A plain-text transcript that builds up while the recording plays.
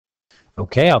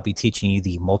Okay, I'll be teaching you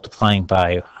the multiplying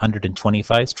by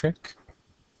 125s trick.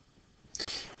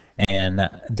 And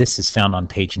this is found on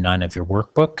page 9 of your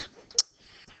workbook.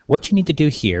 What you need to do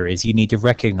here is you need to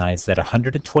recognize that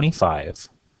 125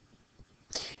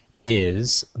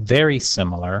 is very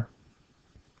similar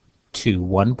to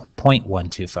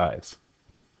 1.125.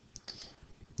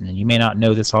 And you may not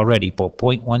know this already, but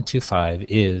 0.125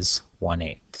 is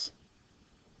 1/8.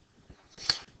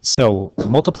 So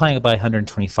multiplying by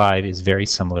 125 is very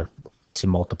similar to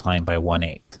multiplying by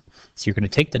 1/8. So you're going to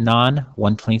take the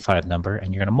non-125 number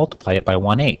and you're going to multiply it by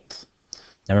 1/8.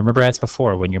 Now remember, as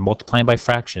before, when you're multiplying by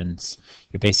fractions,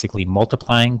 you're basically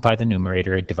multiplying by the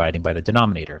numerator and dividing by the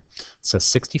denominator. So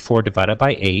 64 divided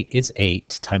by 8 is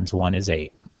 8 times 1 is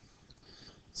 8.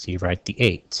 So you write the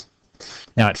 8.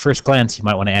 Now at first glance you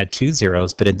might want to add 2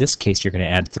 zeros, but in this case you're going to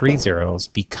add 3 zeros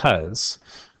because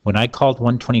when I called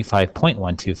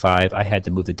 125.125 I had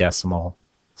to move the decimal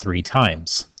 3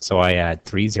 times. So I add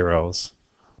 3 zeros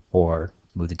or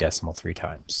move the decimal 3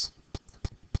 times.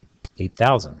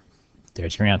 8,000.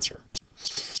 There's your answer.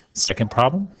 Second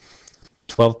problem,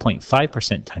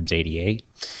 12.5% times 88.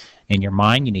 In your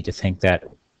mind you need to think that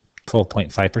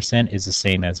 12.5% is the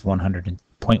same as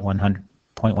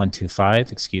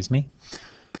 0.125, excuse me.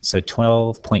 So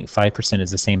 12.5%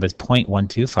 is the same as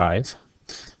 0.125.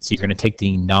 So you're going to take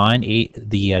the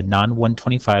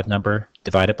non-125 number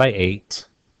divided by 8.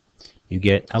 You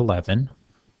get 11.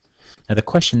 Now the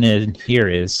question in here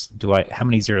is, how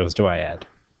many zeros do I add?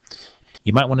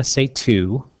 You might want to say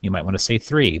 2, you might want to say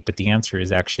 3, but the answer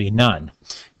is actually none,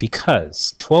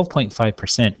 because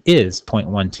 12.5% is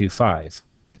 0.125.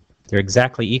 They're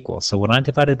exactly equal. So when I'm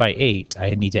divided by 8,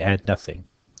 I need to add nothing,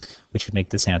 which would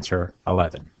make this answer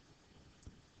 11.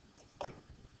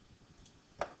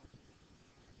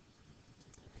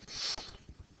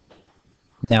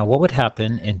 Now what would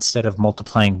happen instead of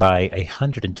multiplying by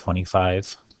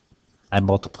 125, I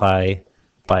multiply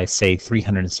by, say,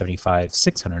 375,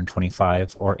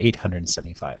 625, or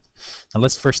 875. Now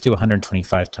let's first do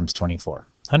 125 times 24.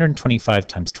 125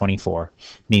 times 24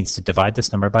 means to divide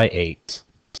this number by 8,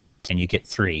 and you get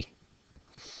 3.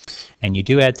 And you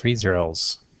do add 3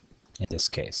 zeros in this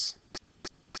case.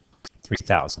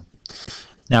 3,000.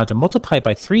 Now to multiply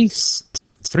by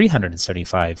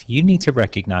 375, you need to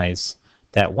recognize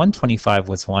that 125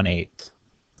 was 1/8.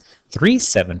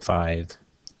 375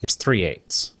 is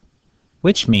 3/8.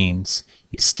 Which means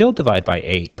you still divide by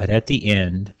 8, but at the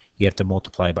end you have to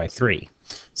multiply by 3.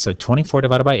 So 24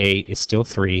 divided by 8 is still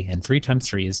 3, and 3 times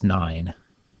 3 is 9.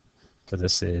 So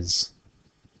this is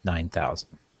 9,000.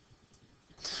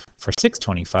 For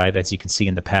 625, as you can see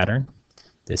in the pattern,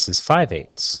 this is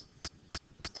 5/8.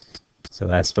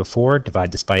 So as before,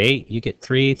 divide this by 8, you get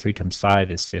 3. 3 times 5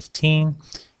 is 15,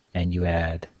 and you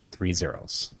add 3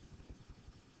 zeros.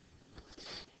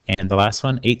 And the last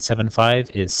one,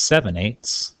 875, is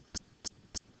 7/8.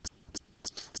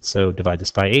 So divide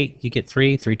this by 8, you get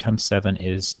 3. 3 times 7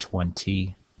 is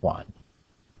 21.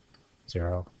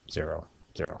 0, 0,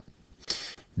 0.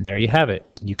 And there you have it.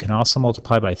 You can also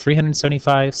multiply by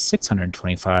 375,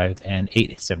 625, and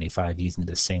 875 using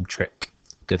the same trick.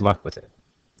 Good luck with it.